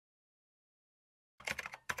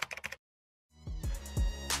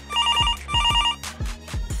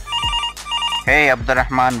Hey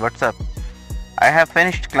Abdurrahman, what's up? I have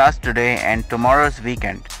finished class today and tomorrow's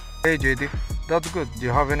weekend. Hey JD, that's good. Do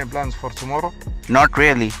you have any plans for tomorrow? Not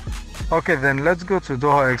really. Okay, then let's go to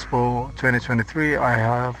Doha Expo 2023. I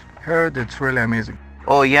have heard it's really amazing.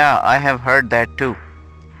 Oh yeah, I have heard that too.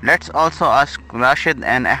 Let's also ask Rashid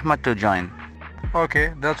and Ahmad to join.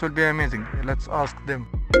 Okay, that would be amazing. Let's ask them.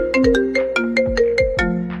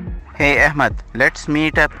 Hey Ahmad, let's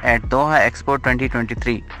meet up at Doha Expo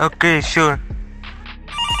 2023. Okay, sure.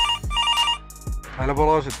 هلا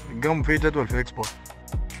ابو راشد، قم في جدول في اكسبو.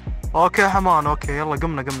 اوكي حمان، اوكي يلا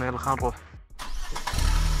قمنا يلا خلينا نروح.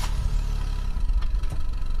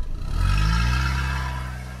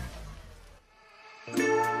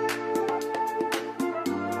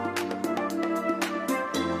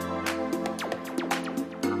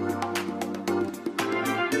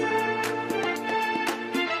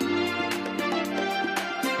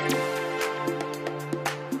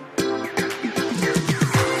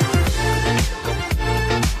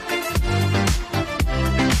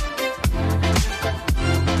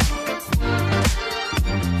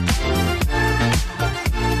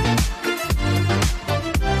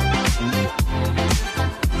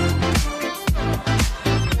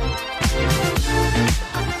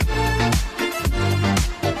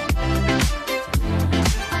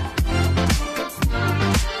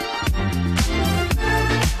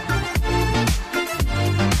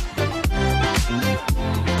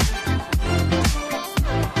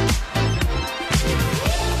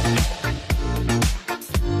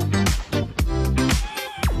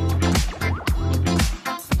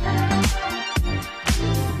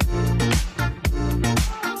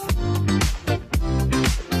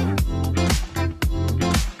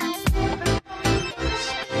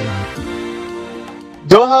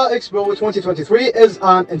 Doha Expo 2023 is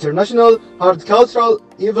an international horticultural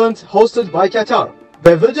event hosted by Qatar.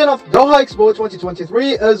 The vision of Doha Expo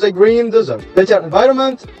 2023 is a green desert, better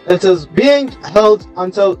environment. It is being held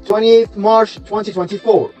until 28th March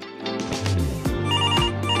 2024.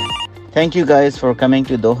 Thank you guys for coming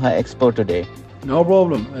to Doha Expo today. No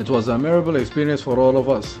problem. It was a memorable experience for all of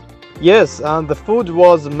us. Yes, and the food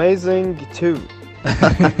was amazing too.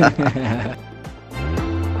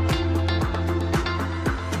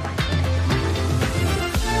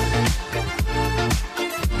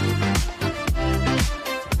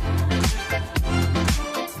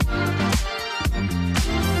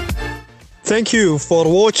 Thank you for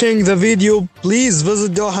watching the video. Please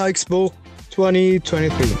visit Doha Expo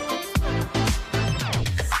 2023.